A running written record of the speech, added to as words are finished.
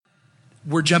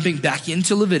We're jumping back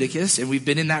into Leviticus, and we've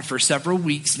been in that for several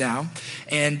weeks now.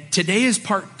 And today is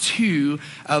part 2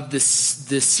 of this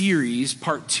series,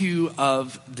 part 2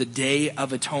 of the Day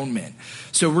of Atonement.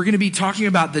 So we're going to be talking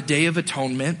about the Day of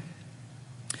Atonement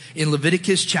in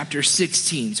Leviticus chapter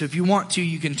 16. So if you want to,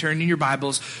 you can turn in your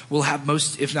Bibles. We'll have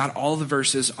most, if not all, the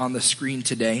verses on the screen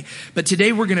today. But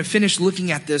today we're going to finish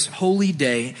looking at this holy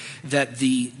day that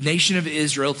the nation of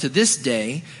Israel to this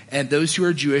day, and those who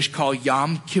are Jewish, call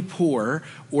Yom Kippur,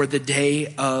 or the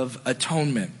Day of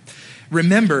Atonement.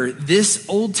 Remember, this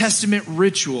Old Testament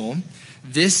ritual,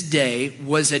 this day,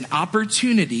 was an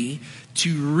opportunity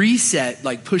to reset,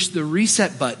 like push the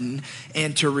reset button,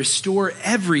 and to restore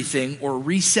everything or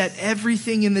reset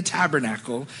everything in the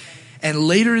tabernacle, and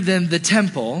later then the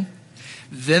temple,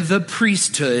 then the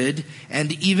priesthood,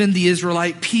 and even the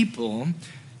Israelite people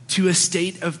to a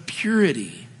state of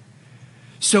purity.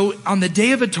 So on the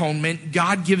Day of Atonement,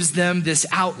 God gives them this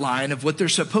outline of what they're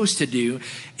supposed to do,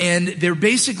 and they're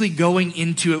basically going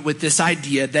into it with this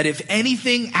idea that if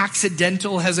anything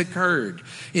accidental has occurred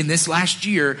in this last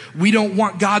year, we don't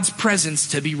want God's presence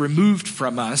to be removed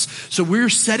from us. So we're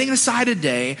setting aside a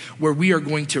day where we are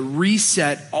going to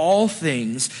reset all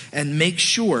things and make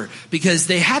sure, because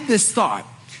they had this thought,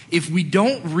 if we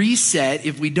don't reset,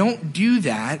 if we don't do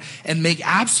that and make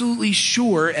absolutely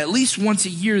sure at least once a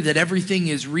year that everything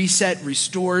is reset,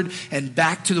 restored, and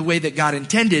back to the way that God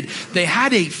intended, they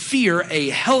had a fear, a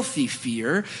healthy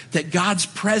fear, that God's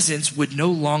presence would no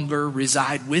longer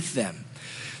reside with them.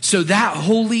 So that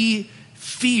holy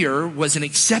fear was an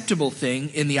acceptable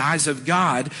thing in the eyes of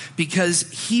God, because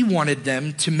he wanted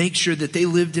them to make sure that they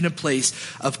lived in a place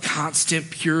of constant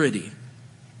purity.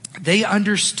 They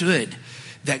understood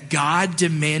that God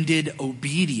demanded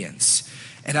obedience.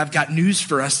 And I've got news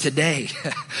for us today.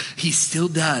 He still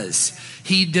does.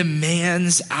 He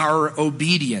demands our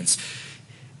obedience.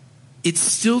 It's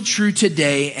still true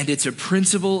today, and it's a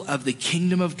principle of the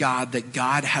kingdom of God that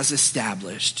God has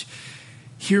established.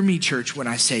 Hear me, church, when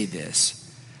I say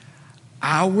this.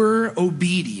 Our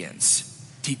obedience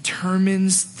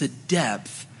determines the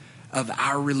depth of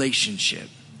our relationship.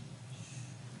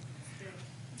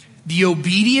 The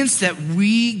obedience that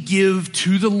we give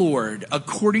to the Lord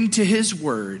according to his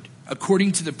word,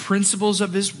 according to the principles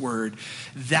of his word,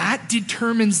 that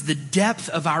determines the depth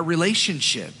of our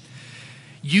relationship.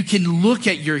 You can look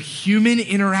at your human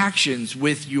interactions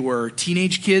with your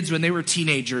teenage kids when they were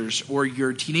teenagers, or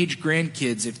your teenage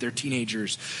grandkids if they're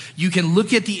teenagers. You can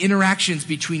look at the interactions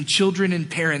between children and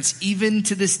parents even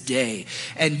to this day.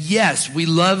 And yes, we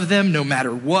love them no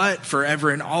matter what,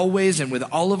 forever and always, and with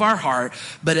all of our heart.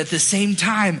 But at the same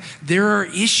time, there are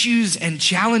issues and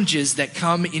challenges that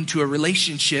come into a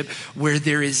relationship where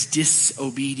there is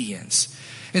disobedience.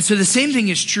 And so the same thing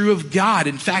is true of God.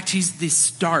 In fact, he's the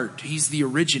start. He's the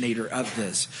originator of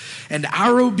this. And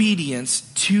our obedience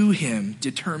to him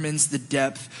determines the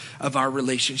depth of our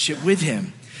relationship with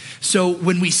him. So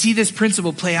when we see this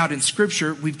principle play out in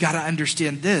Scripture, we've got to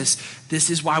understand this. This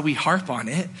is why we harp on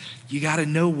it. You got to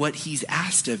know what he's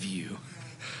asked of you.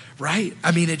 Right?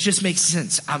 I mean, it just makes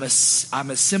sense. I'm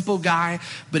a simple guy,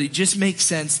 but it just makes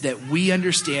sense that we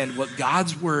understand what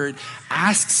God's word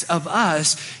asks of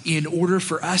us in order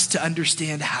for us to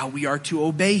understand how we are to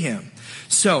obey him.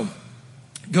 So,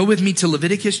 go with me to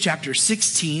Leviticus chapter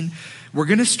 16. We're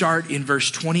going to start in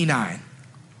verse 29.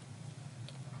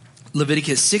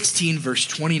 Leviticus 16, verse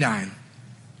 29.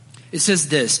 It says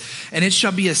this, "And it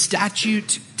shall be a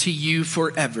statute to you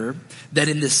forever, that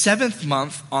in the 7th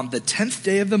month, on the 10th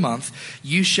day of the month,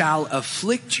 you shall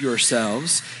afflict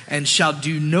yourselves, and shall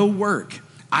do no work,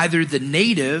 either the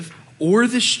native or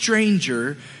the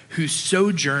stranger who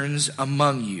sojourns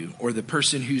among you," or the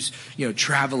person who's,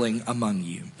 traveling among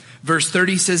you. Verse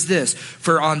 30 says this,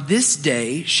 "For on this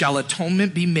day shall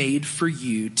atonement be made for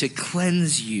you to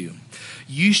cleanse you.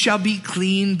 You shall be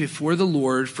clean before the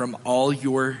Lord from all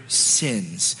your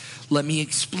sins." Let me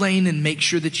explain and make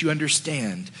sure that you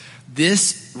understand.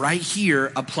 This right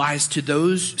here applies to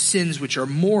those sins which are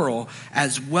moral,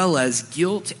 as well as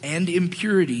guilt and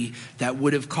impurity that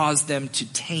would have caused them to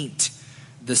taint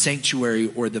the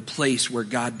sanctuary or the place where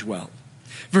God dwelt.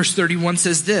 Verse 31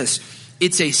 says this,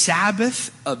 "It's a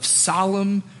Sabbath of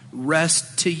solemn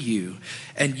rest to you,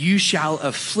 and you shall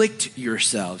afflict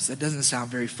yourselves." That doesn't sound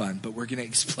very fun, but we're going to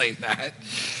explain that.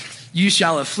 "You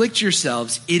shall afflict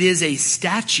yourselves. It is a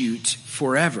statute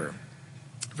forever."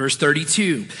 Verse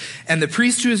 32, and the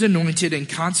priest who is anointed and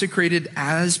consecrated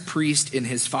as priest in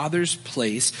his father's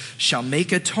place shall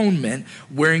make atonement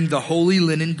wearing the holy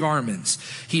linen garments.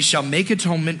 He shall make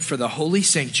atonement for the holy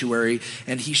sanctuary,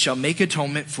 and he shall make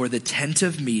atonement for the tent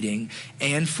of meeting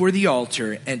and for the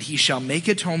altar, and he shall make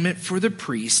atonement for the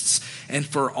priests and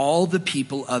for all the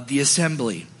people of the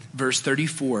assembly. Verse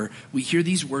 34, we hear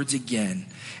these words again.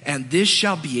 And this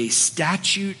shall be a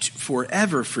statute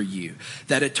forever for you,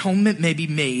 that atonement may be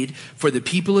made for the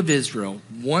people of Israel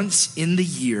once in the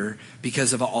year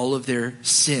because of all of their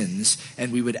sins.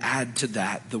 And we would add to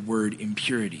that the word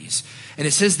impurities. And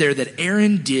it says there that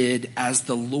Aaron did as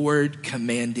the Lord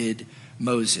commanded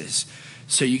Moses.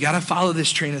 So you got to follow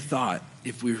this train of thought.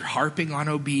 If we're harping on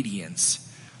obedience,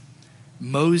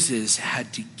 Moses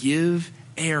had to give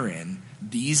Aaron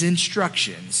these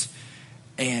instructions,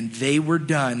 and they were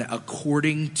done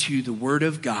according to the word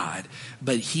of God,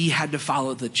 but he had to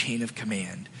follow the chain of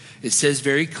command. It says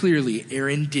very clearly,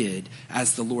 Aaron did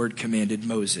as the Lord commanded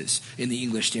Moses in the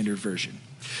English Standard Version.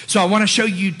 So I want to show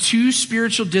you two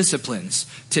spiritual disciplines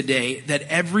today that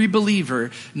every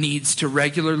believer needs to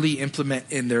regularly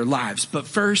implement in their lives. But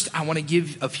first, I want to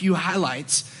give a few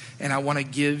highlights, and I want to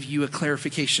give you a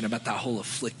clarification about that whole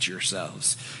afflict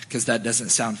yourselves, because that doesn't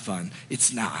sound fun.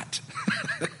 It's not.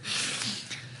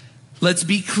 Let's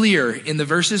be clear. In the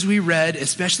verses we read,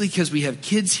 especially because we have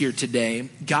kids here today,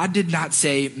 God did not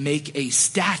say make a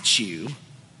statue,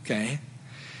 okay?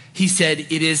 He said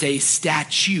it is a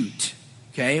statute,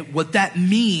 okay? What that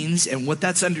means and what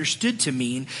that's understood to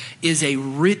mean is a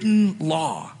written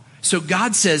law. So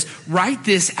God says, write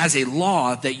this as a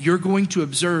law that you're going to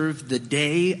observe the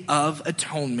Day of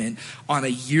Atonement on a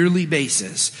yearly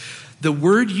basis. The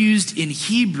word used in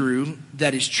Hebrew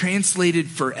that is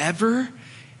translated forever,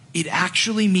 it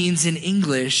actually means in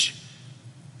English,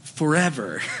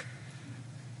 forever.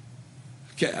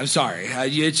 Okay, I'm sorry.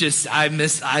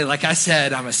 Like I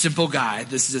said, I'm a simple guy.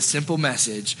 This is a simple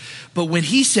message. But when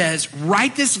he says,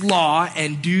 write this law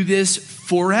and do this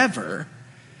forever,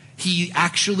 he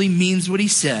actually means what he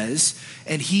says,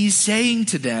 and he's saying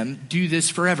to them, do this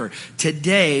forever.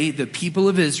 Today, the people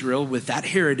of Israel, with that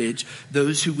heritage,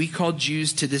 those who we call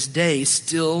Jews to this day,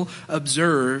 still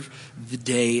observe the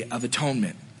Day of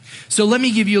Atonement. So let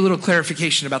me give you a little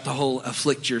clarification about the whole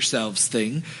afflict yourselves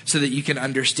thing so that you can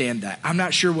understand that. I'm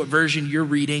not sure what version you're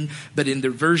reading, but in the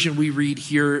version we read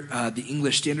here, the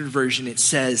English Standard Version, it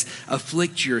says,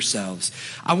 afflict yourselves.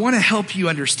 I want to help you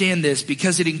understand this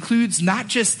because it includes not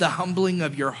just the humbling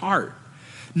of your heart,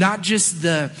 not just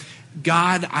the,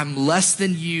 God, I'm less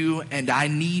than you and I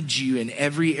need you in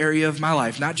every area of my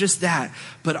life. Not just that,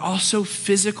 but also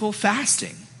physical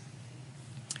fasting.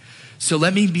 So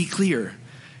let me be clear.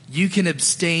 You can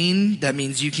abstain. That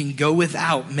means you can go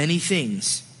without many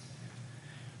things.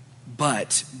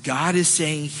 But God is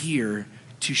saying here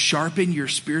to sharpen your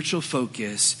spiritual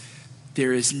focus,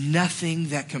 there is nothing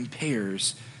that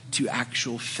compares to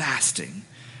actual fasting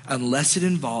unless it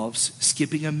involves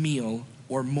skipping a meal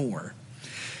or more.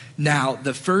 Now,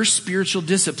 the first spiritual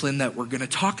discipline that we're going to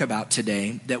talk about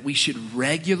today that we should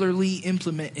regularly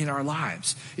implement in our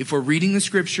lives, if we're reading the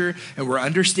scripture and we're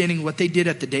understanding what they did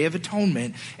at the Day of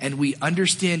Atonement, and we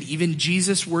understand even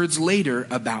Jesus' words later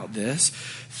about this,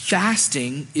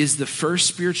 fasting is the first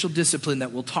spiritual discipline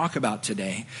that we'll talk about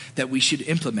today that we should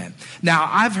implement. Now,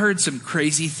 I've heard some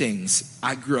crazy things.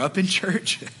 I grew up in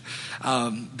church.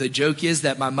 The joke is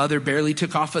that my mother barely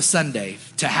took off a Sunday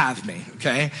to have me,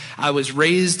 okay? I was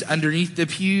raised underneath the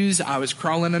pews. I was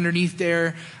crawling underneath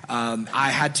there.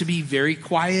 I had to be very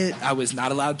quiet. I was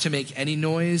not allowed to make any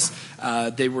noise.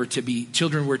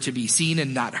 Children were to be seen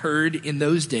and not heard in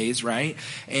those days, right?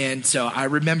 And so I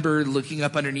remember looking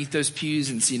up underneath those pews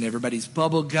and seeing everybody's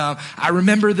bubble gum. I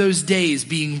remember those days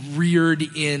being reared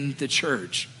in the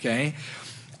church, okay?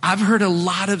 I've heard a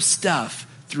lot of stuff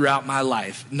throughout my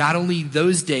life. Not only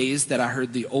those days that I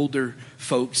heard the older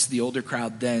folks, the older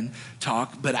crowd then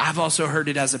talk, but I've also heard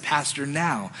it as a pastor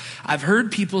now. I've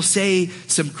heard people say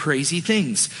some crazy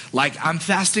things like I'm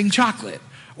fasting chocolate,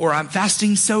 or I'm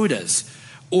fasting sodas,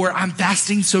 or I'm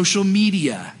fasting social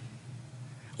media,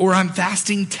 or I'm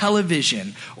fasting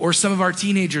television, or some of our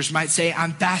teenagers might say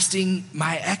I'm fasting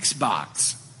my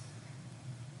Xbox.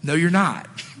 No, you're not.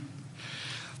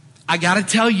 I got to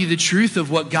tell you the truth of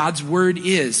what God's word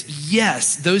is.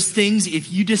 Yes, those things,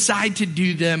 if you decide to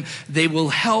do them, they will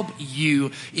help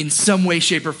you in some way,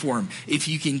 shape, or form. If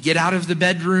you can get out of the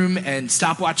bedroom and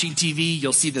stop watching TV,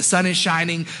 you'll see the sun is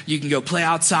shining. You can go play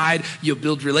outside. You'll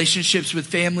build relationships with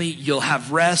family. You'll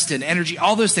have rest and energy,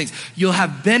 all those things. You'll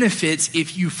have benefits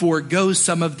if you forego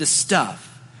some of the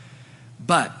stuff.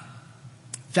 But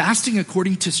Fasting,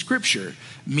 according to Scripture,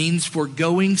 means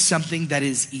foregoing something that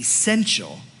is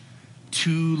essential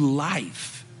to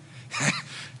life.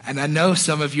 And I know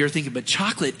some of you are thinking, but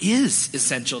chocolate is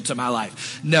essential to my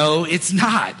life. No, it's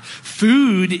not.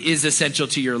 Food is essential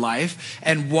to your life,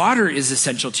 and water is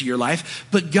essential to your life.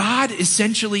 But God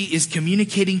essentially is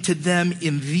communicating to them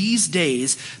in these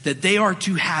days that they are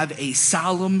to have a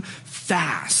solemn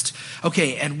fast.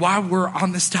 Okay, and while we're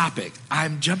on this topic,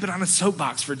 I'm jumping on a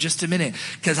soapbox for just a minute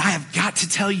because I have got to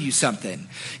tell you something.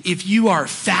 If you are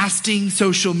fasting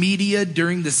social media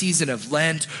during the season of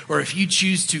Lent, or if you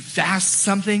choose to fast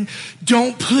something,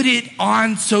 don't put it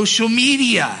on social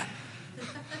media.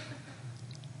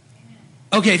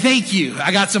 Okay, thank you.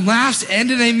 I got some laughs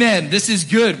and an amen. This is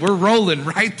good. We're rolling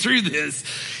right through this.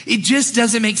 It just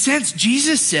doesn't make sense.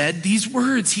 Jesus said these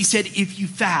words. He said, if you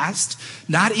fast,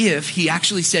 not if, he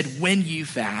actually said when you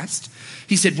fast.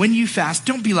 He said, when you fast,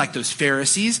 don't be like those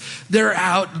Pharisees. They're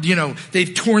out,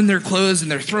 they've torn their clothes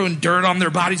and they're throwing dirt on their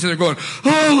bodies and they're going,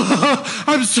 oh,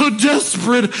 I'm so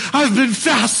desperate. I've been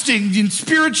fasting in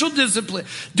spiritual discipline.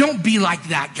 Don't be like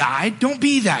that guy. Don't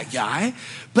be that guy.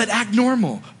 But act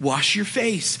normal. Wash your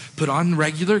face. Put on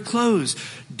regular clothes.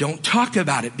 Don't talk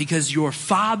about it because your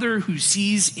Father who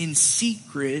sees in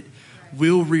secret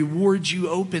will reward you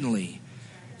openly.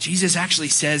 Jesus actually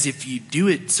says if you do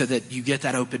it so that you get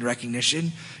that open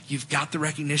recognition, you've got the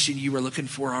recognition you were looking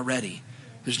for already.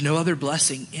 There's no other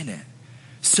blessing in it.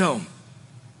 So,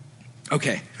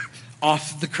 okay,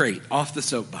 off the crate, off the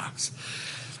soapbox.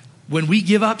 When we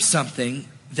give up something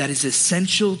that is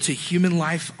essential to human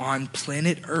life on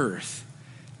planet Earth,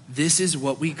 this is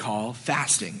what we call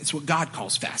fasting. It's what God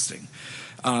calls fasting.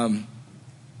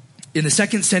 In the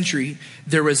 2nd century,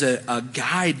 there was a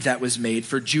guide that was made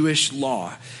for Jewish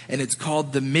law, and it's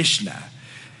called the Mishnah.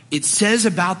 It says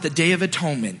about the Day of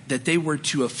Atonement that they were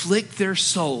to afflict their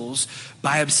souls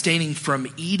by abstaining from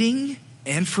eating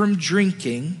and from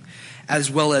drinking, as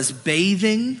well as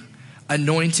bathing,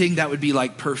 anointing, that would be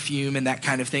like perfume and that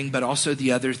kind of thing, but also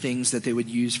the other things that they would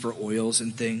use for oils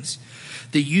and things.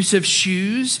 The use of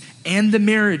shoes and the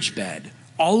marriage bed.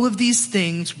 All of these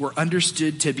things were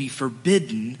understood to be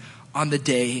forbidden on the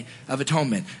Day of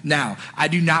Atonement. Now, I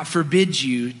do not forbid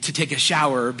you to take a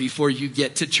shower before you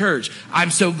get to church.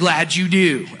 I'm so glad you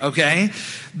do, okay?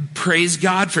 Praise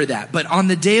God for that. But on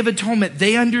the Day of Atonement,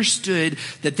 they understood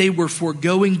that they were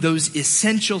foregoing those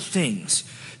essential things.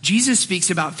 Jesus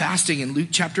speaks about fasting in Luke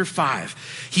chapter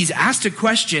 5. He's asked a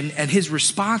question, and his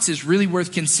response is really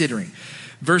worth considering.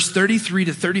 Verse 33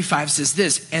 to 35 says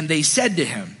this, and they said to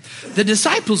him, the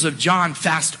disciples of John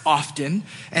fast often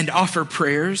and offer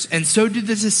prayers, and so do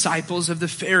the disciples of the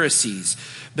Pharisees,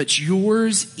 but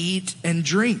yours eat and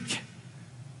drink.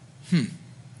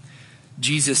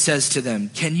 Jesus says to them,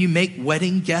 can you make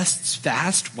wedding guests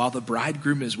fast while the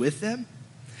bridegroom is with them?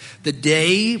 The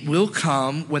day will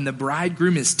come when the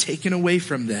bridegroom is taken away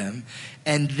from them,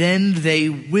 and then they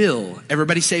will,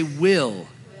 everybody say will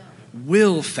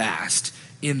fast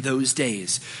in those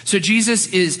days. So Jesus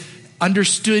is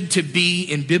understood to be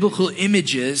in biblical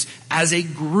images as a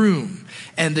groom,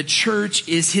 and the church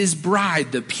is his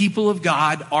bride. The people of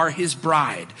God are his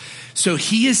bride. So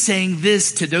he is saying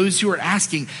this to those who are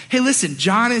asking, hey, listen,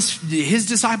 his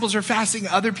disciples are fasting.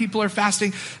 Other people are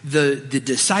fasting. The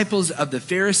disciples of the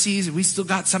Pharisees, we still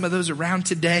got some of those around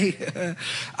today.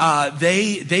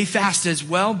 They fast as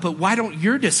well, but why don't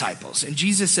your disciples? And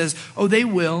Jesus says, oh, they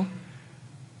will.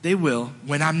 They will.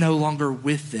 When I'm no longer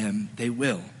with them, they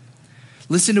will.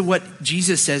 Listen to what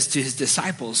Jesus says to his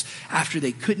disciples after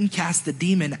they couldn't cast the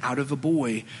demon out of a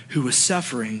boy who was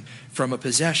suffering from a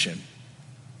possession.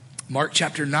 Mark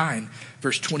chapter 9,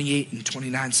 verse 28 and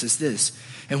 29 says this,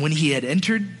 and when he had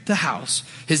entered the house,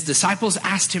 his disciples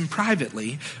asked him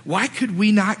privately, why could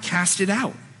we not cast it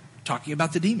out? Talking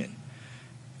about the demon.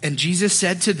 And Jesus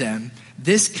said to them,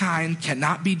 this kind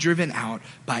cannot be driven out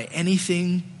by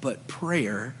anything but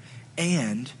prayer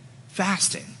and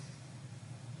fasting.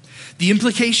 The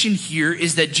implication here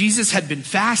is that Jesus had been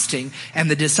fasting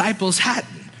and the disciples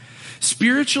hadn't.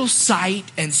 Spiritual sight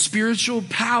and spiritual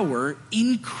power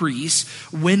increase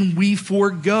when we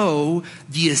forego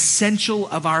the essential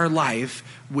of our life,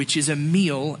 which is a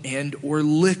meal and or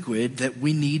liquid that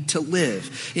we need to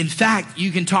live. In fact,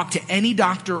 you can talk to any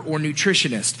doctor or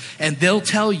nutritionist and they'll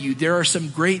tell you there are some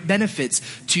great benefits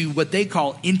to what they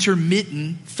call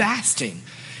intermittent fasting.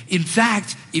 In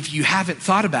fact, if you haven't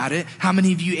thought about it, how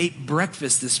many of you ate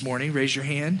breakfast this morning? Raise your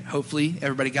hand. Hopefully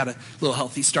everybody got a little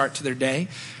healthy start to their day.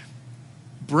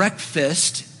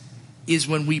 Breakfast is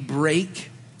when we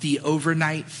break the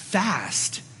overnight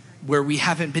fast where we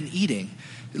haven't been eating.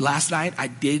 Last night, I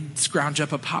did scrounge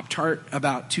up a Pop-Tart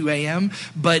about 2 a.m.,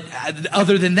 but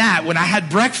other than that, when I had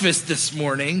breakfast this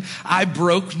morning, I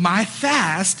broke my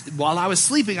fast. While I was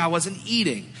sleeping, I wasn't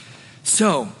eating.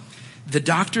 So, the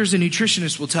doctors and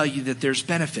nutritionists will tell you that there's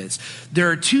benefits. There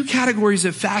are two categories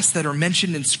of fast that are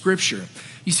mentioned in Scripture.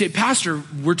 You say, Pastor,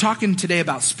 we're talking today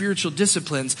about spiritual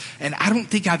disciplines, and I don't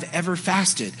think I've ever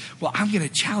fasted. Well, I'm going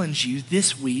to challenge you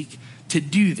this week to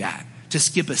do that, to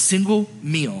skip a single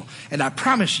meal. And I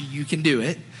promise you, you can do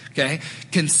it. Okay.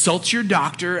 Consult your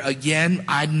doctor. Again,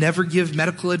 I never give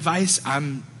medical advice.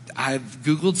 I've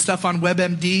Googled stuff on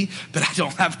WebMD, but I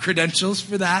don't have credentials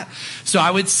for that. So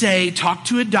I would say talk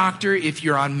to a doctor if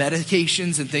you're on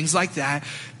medications and things like that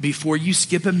before you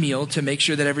skip a meal to make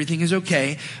sure that everything is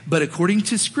okay. But according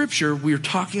to Scripture, we're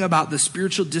talking about the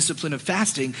spiritual discipline of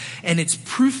fasting, and it's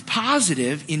proof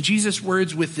positive in Jesus'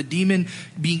 words with the demon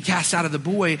being cast out of the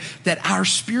boy that our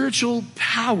spiritual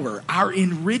power, our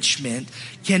enrichment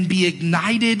can be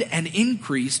ignited and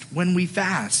increased when we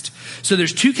fast. So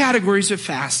there's two categories of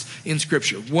fast in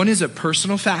Scripture. One is a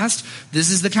personal fast. This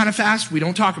is the kind of fast we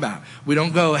don't talk about. We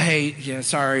don't go, hey,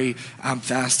 sorry, I'm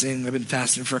fasting. I've been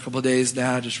fasting for a couple of days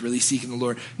now, just really seeking the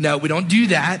Lord. No, we don't do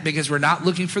that because we're not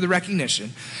looking for the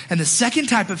recognition. And the second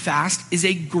type of fast is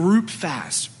a group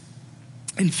fast.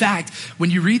 In fact, when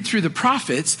you read through the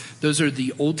prophets, those are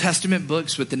the Old Testament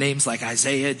books with the names like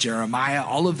Isaiah, Jeremiah,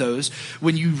 all of those.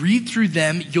 When you read through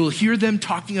them, you'll hear them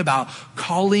talking about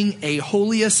calling a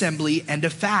holy assembly and a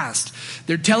fast.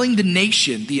 They're telling the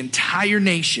nation, the entire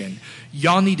nation,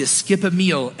 y'all need to skip a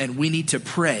meal and we need to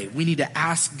pray. We need to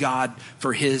ask God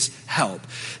for his help.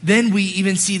 Then we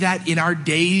even see that in our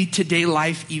day-to-day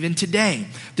life even today.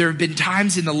 There have been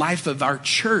times in the life of our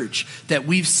church that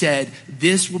we've said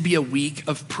this will be a week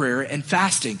of prayer and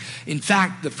fasting. In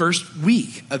fact, the first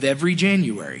week of every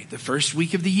January, the first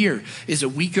week of the year, is a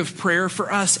week of prayer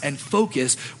for us and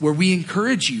focus where we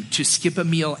encourage you to skip a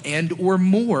meal and or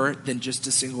more than just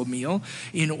a single meal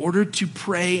in order to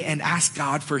pray and ask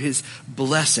God for his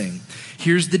blessing.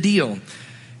 Here's the deal.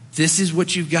 This is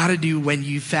what you've got to do when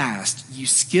you fast. You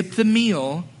skip the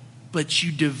meal, but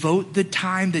you devote the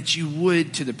time that you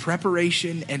would to the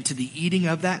preparation and to the eating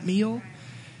of that meal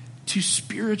to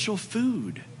spiritual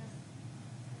food.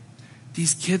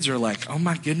 These kids are like, oh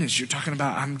my goodness, you're talking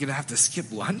about I'm going to have to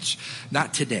skip lunch?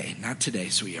 Not today,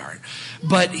 sweetheart.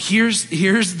 But here's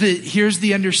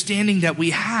the understanding that we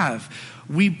have.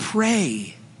 We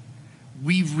pray.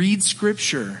 We read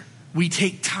Scripture. We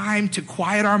take time to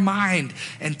quiet our mind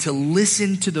and to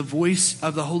listen to the voice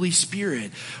of the Holy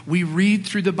Spirit. We read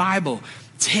through the Bible.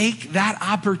 Take that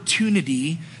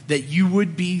opportunity that you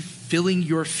would be filling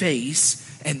your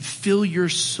face and fill your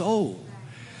soul.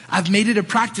 I've made it a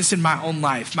practice in my own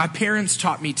life. My parents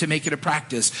taught me to make it a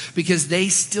practice because they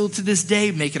still to this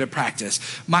day make it a practice.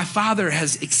 My father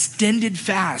has extended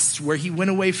fasts where he went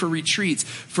away for retreats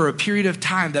for a period of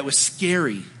time that was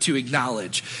scary to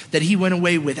acknowledge, that he went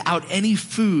away without any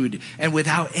food and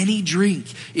without any drink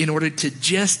in order to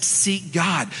just seek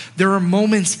God. There are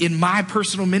moments in my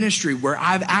personal ministry where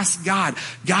I've asked God,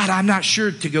 I'm not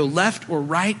sure to go left or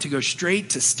right, to go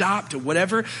straight, to stop, to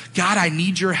whatever. God, I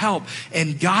need your help.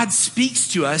 And God speaks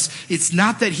to us. It's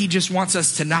not that he just wants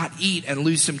us to not eat and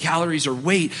lose some calories or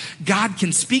weight. God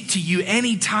can speak to you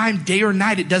anytime, day or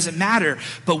night. It doesn't matter.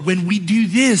 But when we do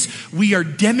this, we are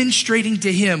demonstrating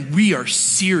to him we are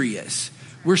serious.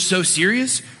 We're so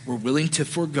serious, we're willing to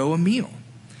forego a meal.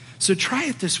 So try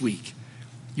it this week.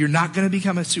 You're not going to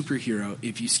become a superhero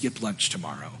if you skip lunch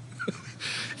tomorrow.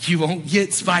 You won't get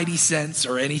Spidey sense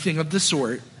or anything of the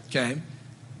sort, okay?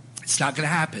 It's not going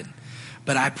to happen.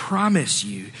 But I promise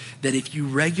you that if you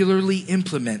regularly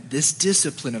implement this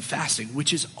discipline of fasting,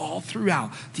 which is all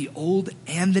throughout the Old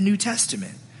and the New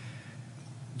Testament,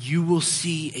 you will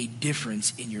see a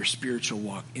difference in your spiritual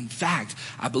walk. In fact,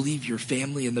 I believe your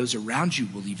family and those around you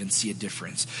will even see a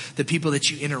difference. The people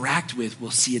that you interact with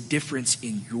will see a difference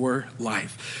in your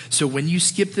life. So when you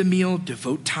skip the meal,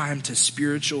 devote time to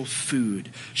spiritual food.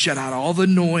 Shut out all the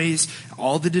noise,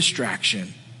 all the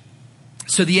distraction.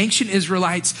 So the ancient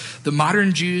Israelites, the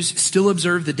modern Jews, still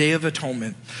observe the Day of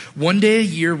Atonement. One day a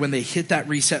year when they hit that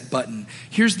reset button.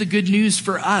 Here's the good news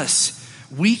for us.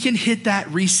 We can hit that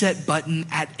reset button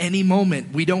at any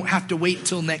moment. We don't have to wait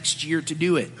till next year to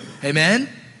do it. Amen?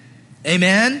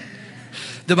 Amen?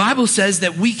 The Bible says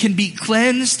that we can be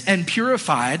cleansed and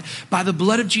purified by the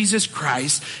blood of Jesus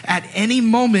Christ at any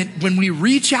moment when we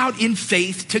reach out in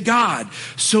faith to God.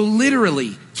 So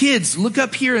literally, kids, look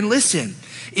up here and listen.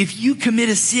 If you commit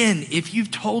a sin, if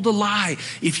you've told a lie,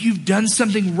 if you've done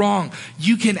something wrong,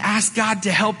 you can ask God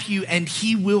to help you and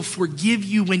he will forgive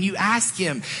you when you ask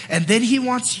him. And then he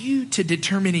wants you to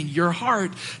determine in your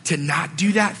heart to not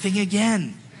do that thing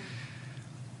again.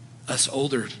 Us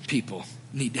older people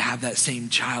need to have that same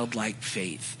childlike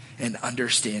faith and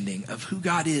understanding of who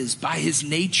God is by his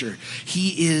nature.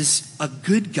 He is a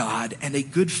good God and a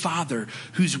good Father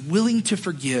who's willing to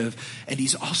forgive, and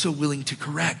he's also willing to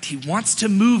correct. He wants to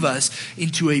move us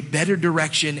into a better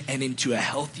direction and into a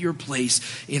healthier place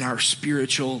in our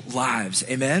spiritual lives.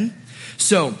 Amen?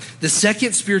 So the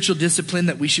second spiritual discipline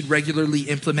that we should regularly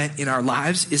implement in our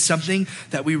lives is something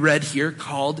that we read here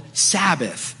called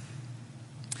Sabbath.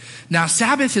 Now,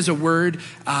 Sabbath is a word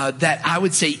that I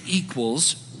would say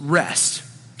equals rest,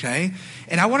 okay?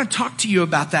 And I want to talk to you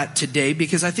about that today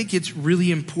because I think it's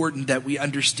really important that we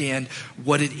understand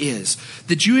what it is.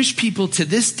 The Jewish people to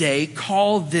this day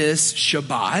call this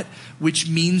Shabbat, which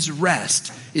means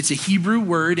rest. It's a Hebrew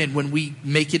word, and when we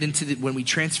when we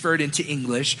transfer it into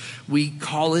English, we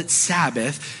call it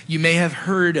Sabbath. You may have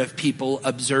heard of people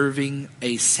observing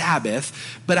a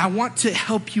Sabbath, but I want to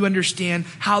help you understand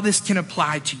how this can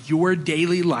apply to your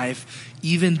daily life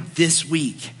even this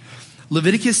week.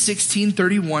 Leviticus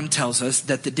 16:31 tells us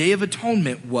that the Day of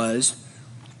Atonement was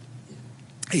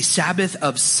a Sabbath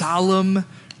of solemn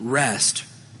rest.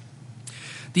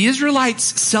 The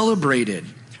Israelites celebrated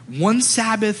one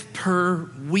Sabbath per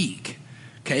week.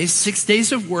 Okay, 6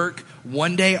 days of work,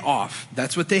 1 day off.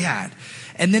 That's what they had.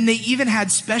 And then they even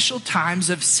had special times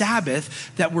of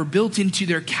Sabbath that were built into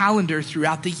their calendar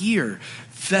throughout the year.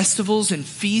 Festivals and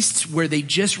feasts where they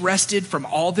just rested from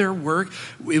all their work.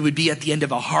 It would be at the end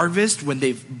of a harvest when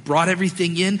they've brought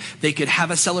everything in. They could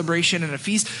have a celebration and a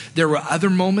feast. There were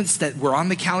other moments that were on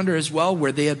the calendar as well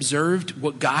where they observed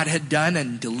what God had done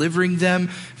and delivering them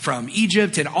from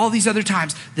Egypt, and all these other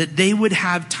times that they would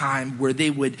have time where they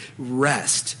would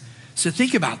rest. So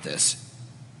think about this.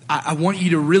 I want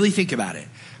you to really think about it.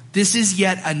 This is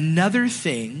yet another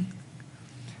thing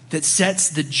that sets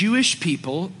the Jewish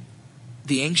people,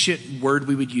 the ancient word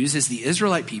we would use is the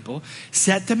Israelite people,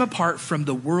 set them apart from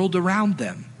the world around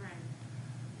them.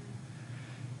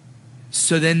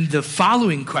 So then the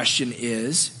following question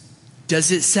is, does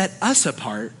it set us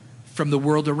apart from the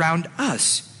world around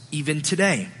us even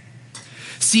today?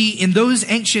 See, in those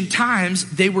ancient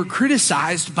times, they were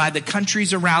criticized by the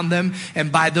countries around them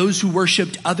and by those who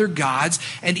worshiped other gods.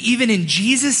 And even in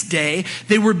Jesus' day,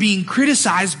 they were being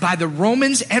criticized by the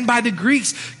Romans and by the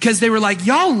Greeks because they were like,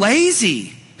 y'all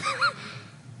lazy.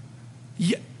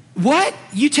 What?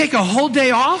 You take a whole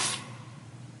day off?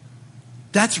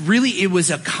 It was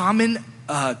a common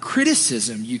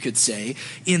criticism, you could say,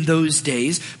 in those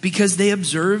days because they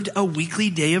observed a weekly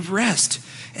day of rest.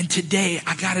 And today,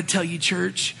 I got to tell you,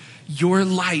 church, your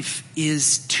life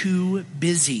is too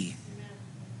busy.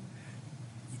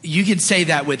 You can say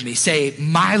that with me. Say,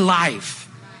 my life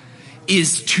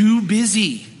is too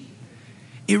busy.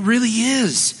 It really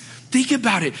is. Think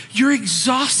about it. You're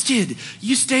exhausted.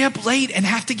 You stay up late and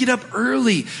have to get up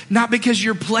early, not because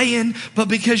you're playing, but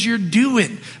because you're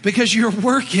doing, because you're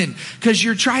working, because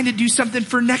you're trying to do something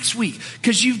for next week,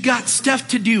 because you've got stuff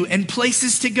to do and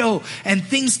places to go and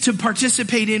things to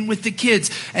participate in with the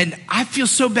kids. And I feel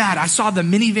so bad. I saw the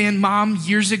minivan mom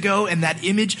years ago, and that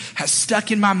image has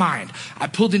stuck in my mind. I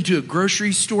pulled into a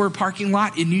grocery store parking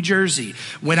lot in New Jersey.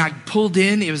 When I pulled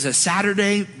in, it was a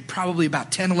Saturday, probably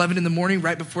about 10, 11 in the morning,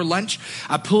 right before lunch.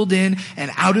 I pulled in,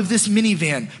 and out of this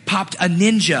minivan popped a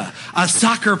ninja, a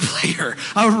soccer player,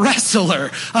 a wrestler,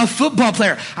 a football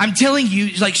player. I'm telling you,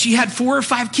 like, she had 4 or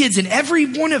 5 kids, and every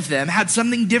one of them had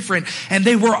something different, and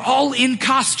they were all in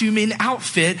costume, in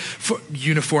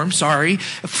uniform,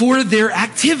 for their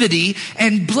activity.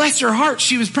 And bless her heart,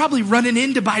 she was probably running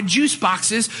in to buy juice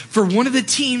boxes for one of the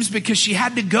teams because she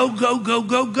had to go.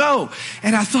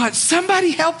 And I thought,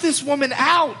 somebody help this woman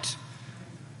out.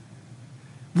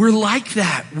 We're like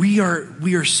that. We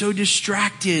are so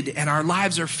distracted, and our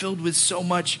lives are filled with so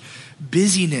much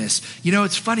busyness. You know,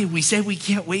 it's funny. We say we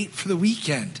can't wait for the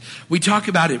weekend. We talk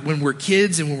about it when we're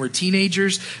kids and when we're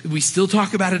teenagers. We still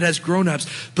talk about it as grown-ups.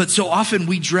 But so often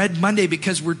we dread Monday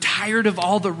because we're tired of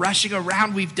all the rushing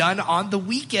around we've done on the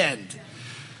weekend.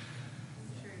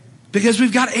 Because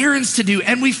we've got errands to do,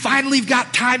 and we finally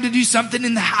got time to do something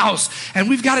in the house, and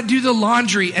we've got to do the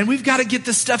laundry, and we've got to get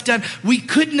the stuff done we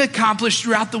couldn't accomplish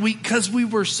throughout the week because we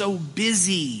were so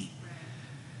busy.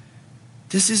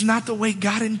 This is not the way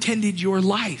God intended your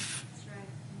life.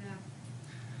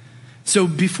 So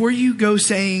before you go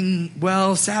saying,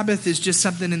 well, Sabbath is just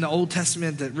something in the Old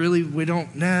Testament that really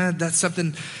that's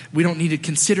something we don't need to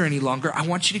consider any longer, I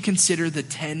want you to consider the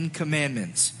 10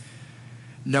 commandments.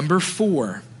 Number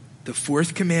 4, the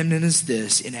 4th commandment is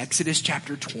this in Exodus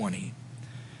chapter 20.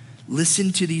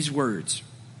 Listen to these words.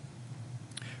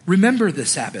 Remember the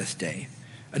Sabbath day.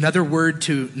 Another word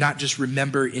to not just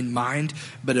remember in mind,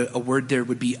 but a word there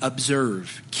would be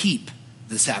observe. Keep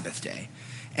the Sabbath day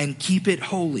and keep it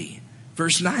holy.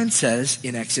 Verse 9 says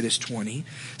in Exodus 20,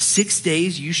 6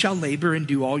 days you shall labor and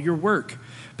do all your work.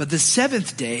 But the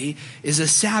 7th day is a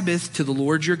Sabbath to the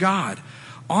Lord your God.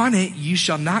 On it you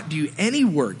shall not do any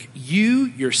work. You,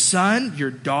 your son,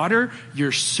 your daughter,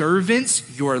 your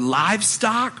servants, your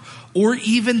livestock, or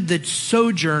even the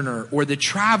sojourner or the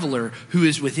traveler who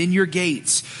is within your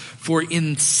gates. For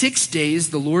in 6 days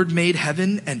the Lord made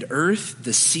heaven and earth,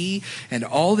 the sea, and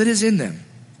all that is in them.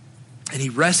 And he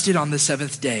rested on the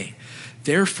 7th day.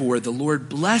 Therefore the Lord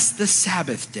blessed the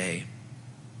Sabbath day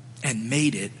and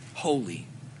made it holy.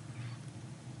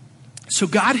 So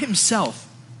God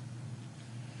himself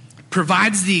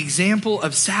provides the example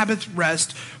of Sabbath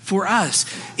rest for us.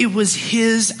 It was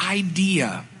his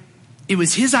idea. It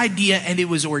was his idea, and it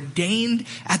was ordained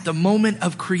at the moment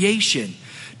of creation.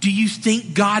 Do you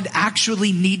think God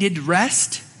actually needed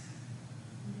rest?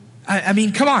 I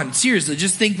mean, come on, seriously,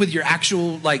 just think with your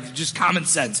actual, just common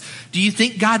sense. Do you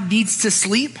think God needs to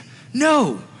sleep?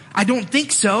 No, I don't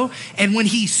think so. And when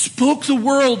he spoke the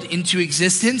world into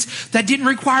existence, that didn't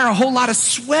require a whole lot of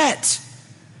sweat.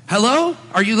 Hello?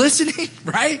 Are you listening?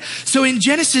 Right? So in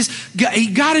Genesis,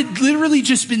 God had literally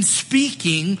just been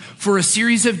speaking for a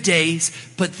series of days,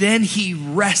 but then he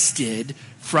rested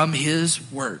from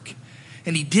his work.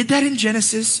 And he did that in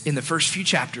Genesis in the first few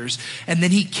chapters. And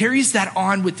then he carries that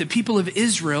on with the people of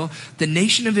Israel, the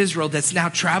nation of Israel that's now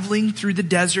traveling through the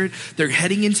desert. They're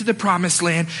heading into the promised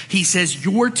land. He says,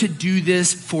 you're to do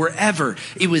this forever.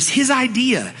 It was his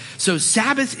idea. So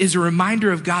Sabbath is a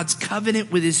reminder of God's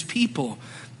covenant with his people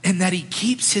and that he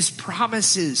keeps his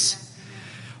promises.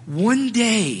 One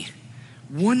day,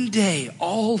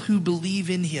 all who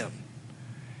believe in him,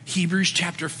 Hebrews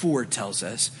chapter 4 tells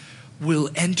us,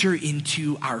 will enter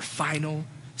into our final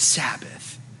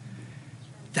Sabbath.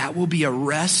 That will be a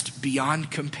rest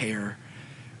beyond compare.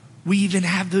 We even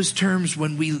have those terms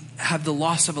when we have the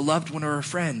loss of a loved one or a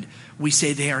friend. We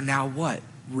say they are now what?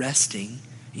 Resting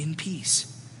in peace.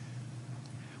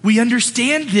 We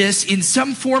understand this in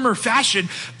some form or fashion,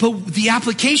 but the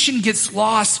application gets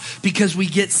lost because we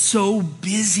get so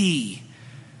busy.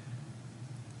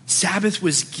 Sabbath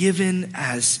was given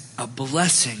as a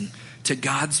blessing to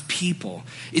God's people.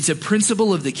 It's a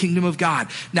principle of the kingdom of God.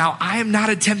 Now, I am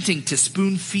not attempting to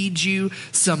spoon feed you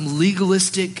some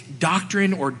legalistic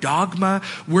doctrine or dogma.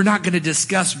 We're not going to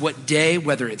discuss what day,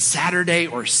 whether it's Saturday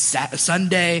or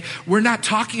Sunday. We're not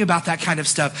talking about that kind of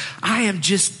stuff. I am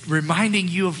just reminding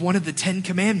you of one of the 10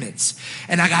 commandments.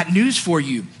 And I got news for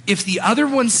you. If the other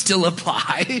ones still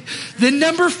apply, then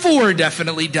number 4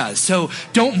 definitely does. So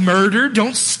don't murder,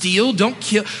 don't steal, don't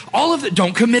kill,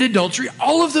 don't commit adultery.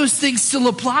 All of those things still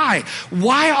apply.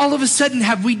 Why all of a sudden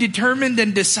have we determined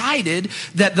and decided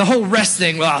that the whole rest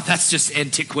thing, well, that's just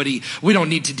antiquity. We don't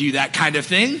need to do that kind of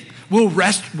thing. We'll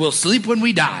rest, we'll sleep when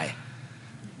we die.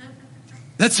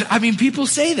 People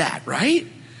say that, right?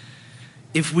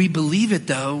 If we believe it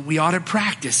though, we ought to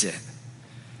practice it.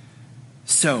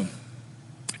 So,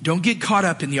 don't get caught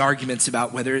up in the arguments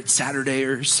about whether it's Saturday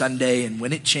or Sunday and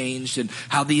when it changed and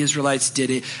how the Israelites did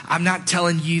it. I'm not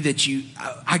telling you that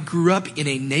I grew up in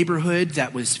a neighborhood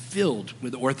that was filled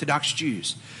with Orthodox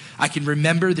Jews. I can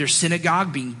remember their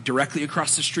synagogue being directly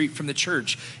across the street from the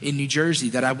church in New Jersey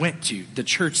that I went to. The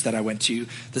church that I went to,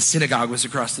 the synagogue was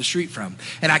across the street from.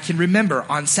 And I can remember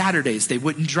on Saturdays, they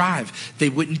wouldn't drive. They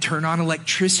wouldn't turn on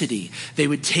electricity. They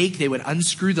would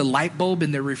unscrew the light bulb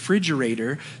in their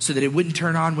refrigerator so that it wouldn't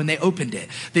turn on when they opened it.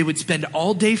 They would spend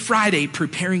all day Friday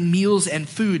preparing meals and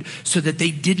food so that they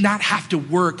did not have to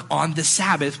work on the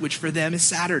Sabbath, which for them is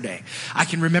Saturday. I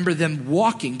can remember them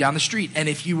walking down the street. And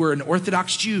if you were an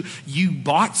Orthodox Jew, you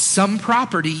bought some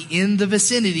property in the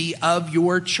vicinity of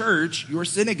your church, your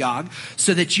synagogue,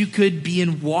 so that you could be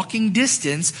in walking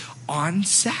distance on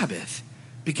Sabbath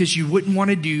because you wouldn't want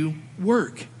to do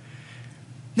work.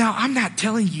 Now, I'm not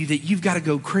telling you that you've got to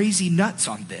go crazy nuts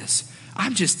on this.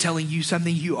 I'm just telling you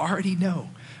something you already know,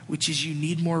 which is you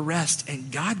need more rest,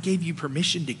 and God gave you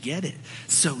permission to get it.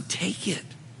 So take it.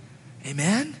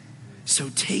 Amen? So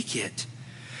take it.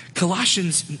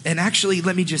 Colossians, and actually,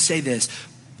 let me just say this.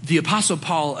 The Apostle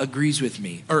Paul agrees with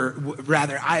me, or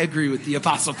rather, I agree with the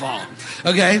Apostle Paul.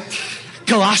 Okay?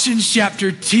 Colossians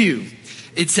chapter 2.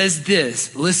 It says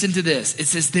this, listen to this. It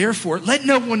says, therefore, let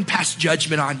no one pass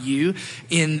judgment on you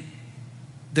in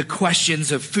the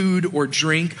questions of food or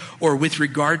drink, or with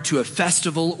regard to a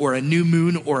festival or a new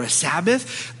moon or a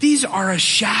Sabbath. These are a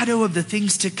shadow of the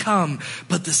things to come,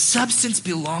 but the substance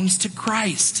belongs to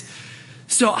Christ.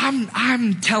 So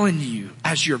I'm telling you,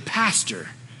 as your pastor,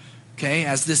 okay,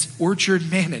 as this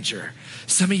orchard manager,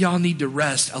 some of y'all need to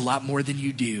rest a lot more than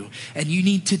you do. And you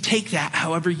need to take that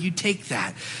however you take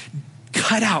that.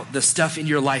 Cut out the stuff in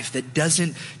your life that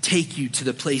doesn't take you to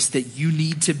the place that you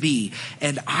need to be,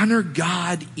 and honor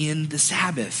God in the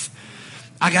Sabbath.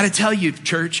 I got to tell you,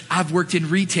 church, I've worked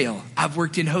in retail. I've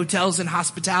worked in hotels and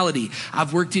hospitality.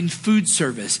 I've worked in food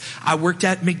service. I worked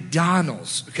at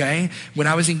McDonald's, okay? When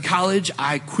I was in college,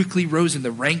 I quickly rose in the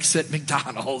ranks at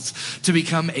McDonald's to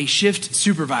become a shift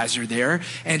supervisor there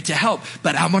and to help.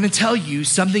 But I'm going to tell you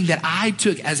something that I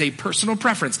took as a personal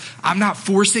preference. I'm not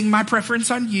forcing my preference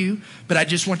on you, but I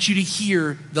just want you to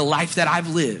hear the life that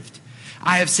I've lived.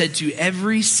 I have said to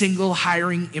every single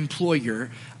hiring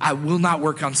employer, I will not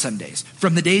work on Sundays.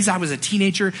 From the days I was a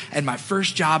teenager and my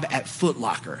first job at Foot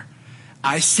Locker,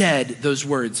 I said those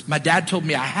words. My dad told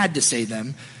me I had to say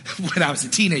them when I was a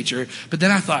teenager, but then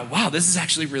I thought, wow, this is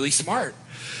actually really smart.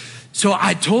 So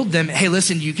I told them, hey,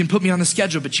 listen, you can put me on the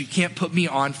schedule, but you can't put me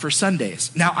on for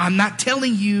Sundays. Now, I'm not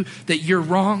telling you that you're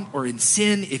wrong or in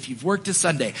sin if you've worked a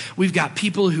Sunday. We've got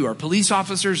people who are police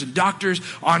officers and doctors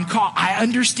on call. I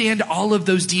understand all of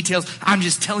those details. I'm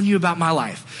just telling you about my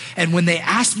life. And when they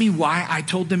asked me why, I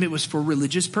told them it was for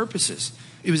religious purposes.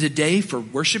 It was a day for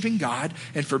worshiping God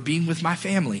and for being with my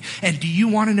family. And do you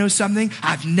want to know something?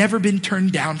 I've never been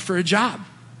turned down for a job.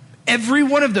 Every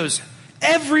one of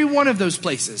those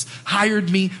places hired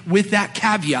me with that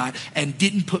caveat and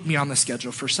didn't put me on the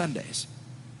schedule for Sundays.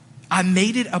 I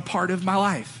made it a part of my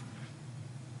life.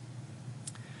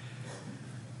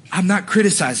 I'm not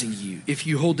criticizing you if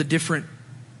you hold a different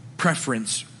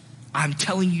preference. I'm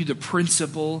telling you the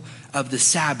principle of the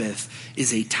Sabbath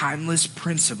is a timeless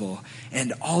principle,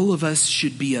 and all of us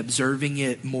should be observing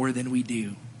it more than we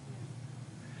do.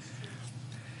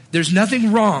 There's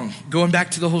nothing wrong, going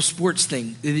back to the whole sports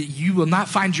thing. You will not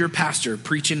find your pastor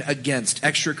preaching against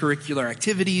extracurricular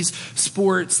activities,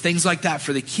 sports, things like that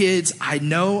for the kids. I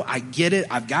know, I get it,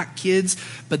 I've got kids,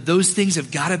 but those things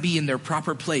have got to be in their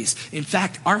proper place. In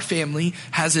fact, our family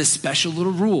has a special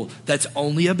little rule that's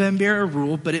only a Bambera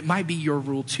rule, but it might be your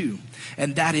rule too.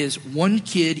 And that is one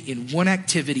kid in one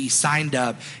activity signed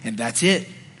up, and that's it.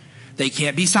 They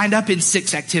can't be signed up in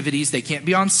 6 activities. They can't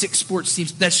be on 6 sports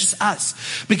teams. That's just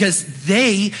us. Because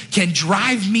they can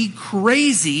drive me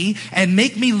crazy and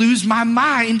make me lose my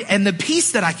mind and the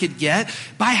peace that I could get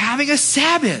by having a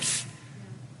Sabbath.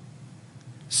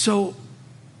 So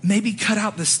maybe cut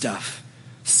out the stuff,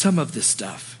 some of the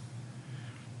stuff.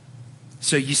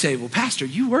 So you say, well, Pastor,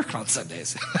 you work on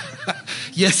Sundays.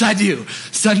 Yes, I do.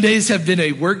 Sundays have been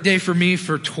a work day for me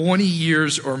for 20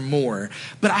 years or more.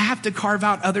 But I have to carve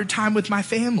out other time with my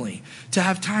family to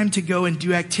have time to go and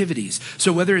do activities.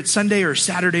 So whether it's Sunday or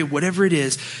Saturday, whatever it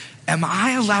is, am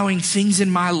I allowing things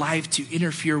in my life to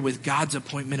interfere with God's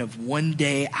appointment of one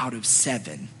day out of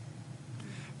 7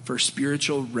 for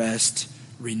spiritual rest,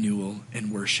 renewal,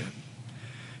 and worship?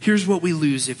 Here's what we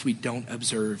lose if we don't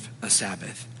observe a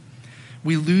Sabbath.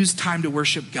 We lose time to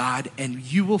worship God, and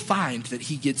you will find that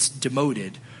he gets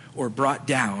demoted or brought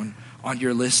down on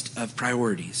your list of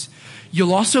priorities.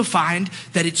 You'll also find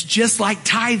that it's just like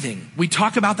tithing. We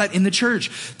talk about that in the church,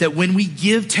 that when we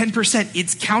give 10%,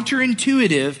 it's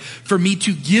counterintuitive for me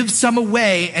to give some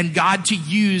away and God to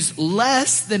use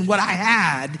less than what I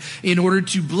had in order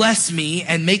to bless me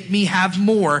and make me have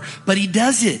more. But he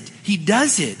does it. He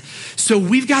does it. So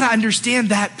we've got to understand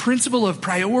that principle of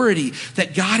priority,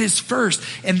 that God is first.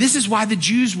 And this is why the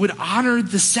Jews would honor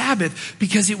the Sabbath,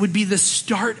 because it would be the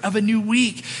start of a new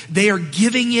week. They are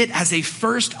giving it as a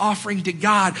first offering to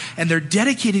God, and they're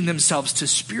dedicating themselves to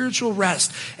spiritual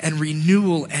rest and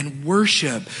renewal and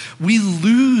worship. We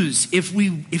lose, if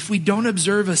we don't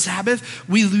observe a Sabbath,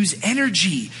 we lose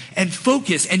energy and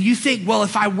focus. And you think, well,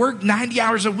 if I worked 90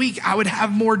 hours a week, I would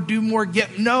have more, do more,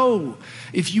 get. No.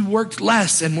 If you worked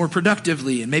less and more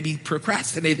productively and maybe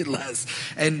procrastinated less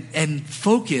and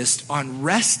focused on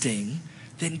resting,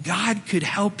 then God could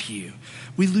help you.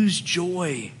 We lose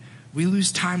joy. We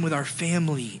lose time with our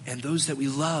family and those that we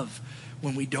love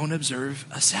when we don't observe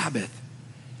a Sabbath.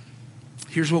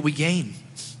 Here's what we gain.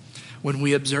 When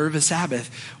we observe a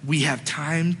Sabbath, we have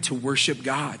time to worship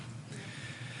God.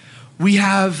 We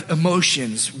have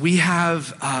emotions. We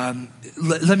have,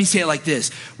 let me say it like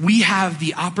this. We have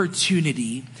the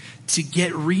opportunity to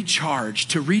get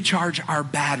recharged, to recharge our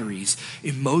batteries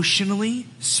emotionally,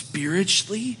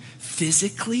 spiritually,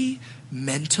 physically,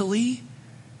 mentally,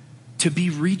 to be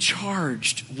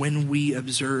recharged when we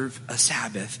observe a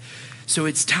Sabbath. So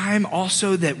it's time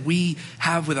also that we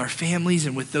have with our families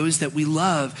and with those that we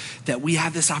love, that we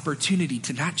have this opportunity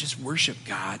to not just worship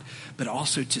God, but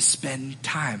also to spend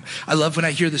time. I love when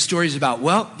I hear the stories about,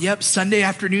 Sunday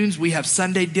afternoons, we have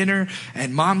Sunday dinner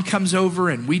and mom comes over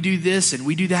and we do this and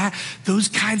we do that. Those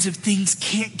kinds of things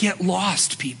can't get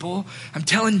lost, people. I'm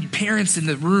telling you, parents in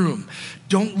the room,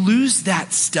 don't lose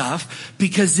that stuff,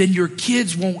 because then your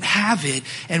kids won't have it,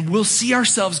 and we'll see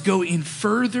ourselves go in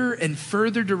further and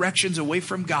further directions away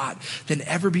from God than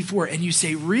ever before. And you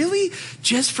say, really?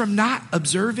 Just from not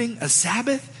observing a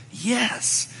Sabbath?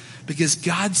 Yes. Because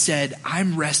God said,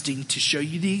 I'm resting to show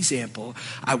you the example.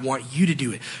 I want you to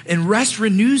do it. And rest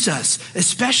renews us,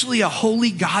 especially a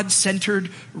holy, God-centered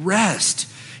rest.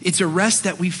 It's a rest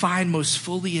that we find most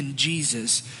fully in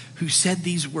Jesus, who said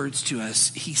these words to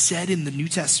us. He said in the New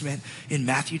Testament, in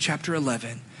Matthew chapter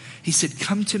 11, he said,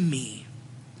 come to me.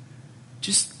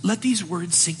 Just let these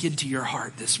words sink into your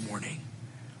heart this morning.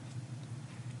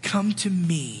 Come to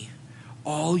me,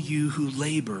 all you who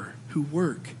labor, who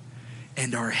work,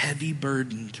 and are heavy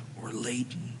burdened or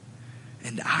laden,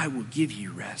 and I will give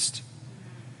you rest.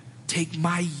 Take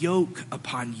my yoke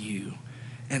upon you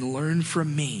and learn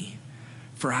from me,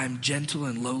 for I am gentle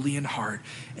and lowly in heart,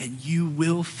 and you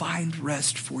will find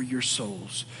rest for your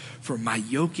souls. For my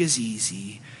yoke is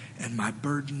easy and my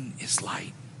burden is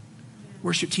light.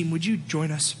 Worship team, would you join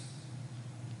us?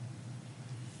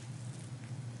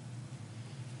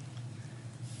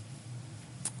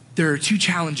 There are two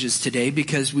challenges today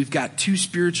because we've got two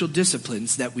spiritual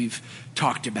disciplines that we've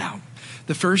talked about.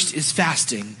 The first is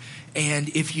fasting. And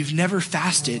if you've never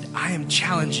fasted, I am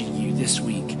challenging you this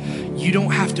week. You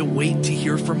don't have to wait to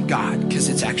hear from God, because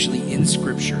it's actually in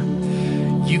Scripture.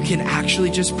 You can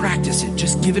actually just practice it.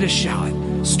 Just give it a shot.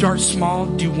 Start small,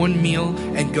 do one meal,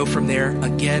 and go from there.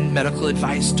 Again, medical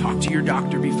advice, talk to your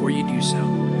doctor before you do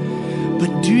so.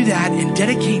 But do that and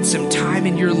dedicate some time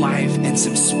in your life and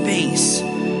some space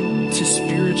to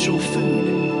spiritual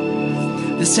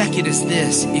food. The second is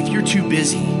this: if you're too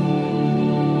busy,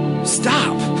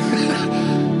 stop.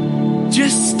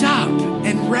 Just stop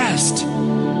and rest.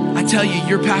 I tell you,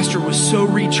 your pastor was so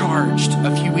recharged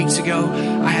a few weeks ago.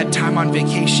 I had time on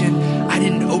vacation. I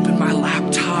didn't open my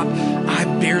laptop. I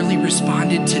barely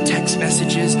responded to text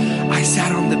messages. I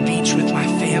sat on the beach with my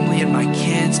family and my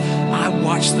kids. I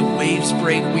watched the waves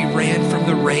break. We ran from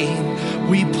the rain.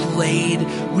 We played.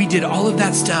 We did all of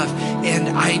that stuff. And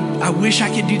I wish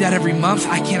I could do that every month.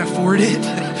 I can't afford it.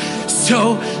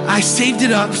 So I saved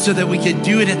it up so that we could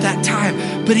do it at that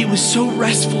time. But it was so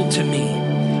restful to me.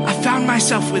 I found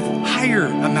myself with higher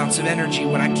amounts of energy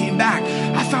when I came back.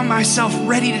 I found myself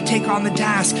ready to take on the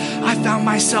task. I found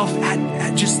myself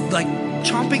at just like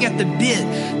chomping at the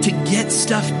bit to get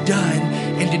stuff done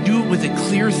and to do it with a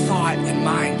clear thought in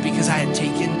mind, because I had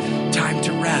taken time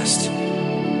to rest.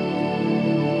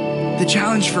 The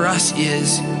challenge for us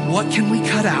is, what can we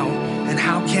cut out and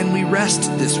how can we rest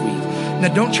this week?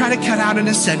 Now, don't try to cut out an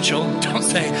essential. Don't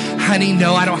say, honey,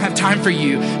 no, I don't have time for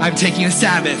you. I'm taking a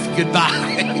Sabbath.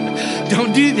 Goodbye.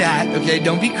 Don't do that, okay?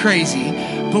 Don't be crazy.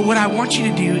 But what I want you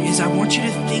to do is I want you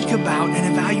to think about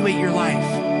and evaluate your life.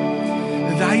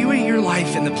 Evaluate your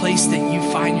life in the place that you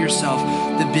find yourself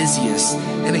the busiest.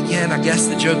 And again, I guess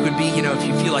the joke would be, if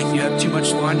you feel like you have too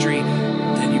much laundry,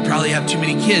 then you probably have too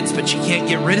many kids, but you can't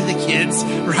get rid of the kids,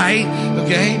 right?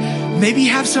 Okay? Maybe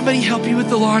have somebody help you with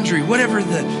the laundry, whatever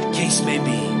the case may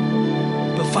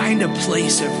be. But find a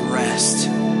place of rest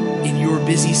in your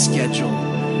busy schedule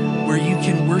where you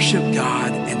can worship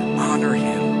God and honor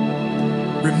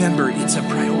Him. Remember, it's a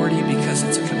priority because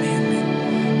it's a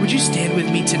commandment. Would you stand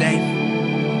with me today?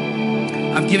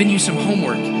 I've given you some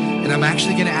homework, and I'm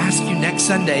actually going to ask you next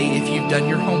Sunday if you've done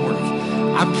your homework.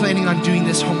 I'm planning on doing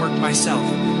this homework myself.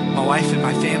 My wife and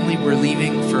my family, we're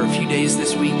leaving for a few days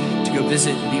this week to go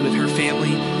visit and be with her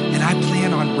family. And I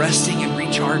plan on resting and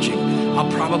recharging.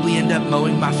 I'll probably end up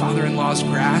mowing my father-in-law's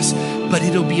grass, but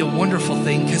it'll be a wonderful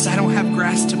thing because I don't have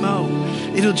grass to mow.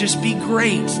 It'll just be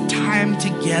great time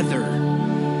together.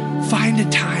 Find a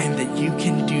time that you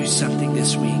can do something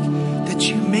this week that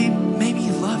you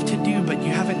maybe love to do, but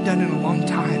you haven't done in a long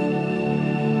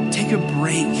time. Take a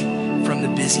break from the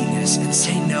busyness and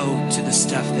say no to the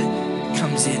stuff that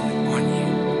comes in on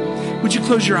you. Would you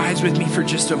close your eyes with me for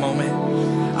just a moment?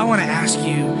 I want to ask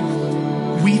you,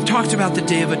 we talked about the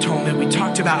Day of Atonement. We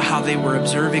talked about how they were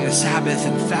observing a Sabbath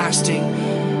and fasting.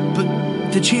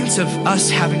 But the chance of us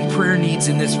having prayer needs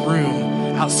in this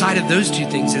room outside of those two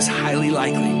things is highly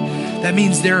likely. That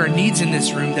means there are needs in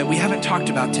this room that we haven't talked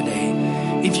about today.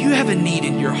 If you have a need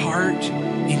in your heart,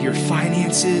 in your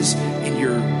finances, in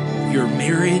your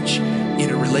marriage, in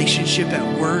a relationship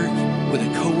at work, with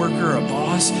a coworker or a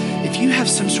boss, if you have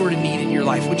some sort of need in your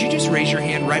life, would you just raise your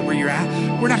hand right where you're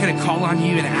at? We're not going to call on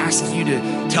you and ask you to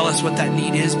tell us what that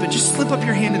need is, but just slip up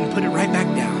your hand and put it right back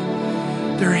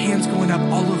down. There are hands going up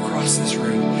all across this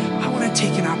room. I want to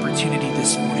take an opportunity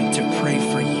this morning to pray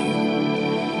for you.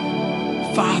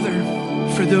 Father,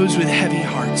 for those with heavy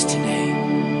hearts today,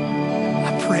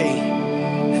 I pray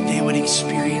that they would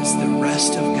experience the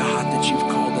rest of God that you've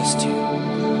called us to.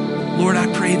 Lord,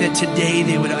 I pray that today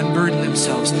they would unburden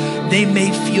themselves. They may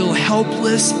feel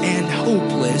helpless and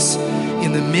hopeless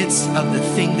in the midst of the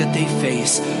thing that they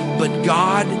face. But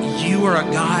God, you are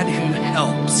a God who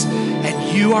helps,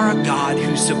 and you are a God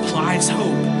who supplies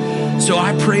hope. So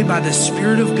I pray by the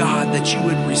Spirit of God that you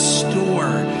would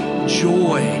restore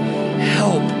joy,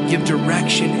 help, give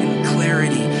direction and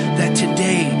clarity, that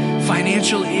today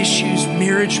financial issues,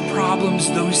 marriage problems,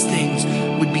 those things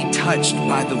would be touched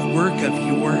by the work of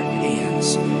your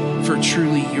hands. For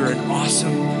truly, you're an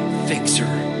awesome fixer.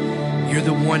 You're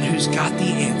the one who's got the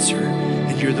answer,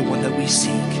 and you're the one that we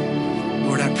seek.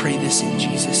 Lord, I pray this in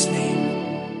Jesus' name.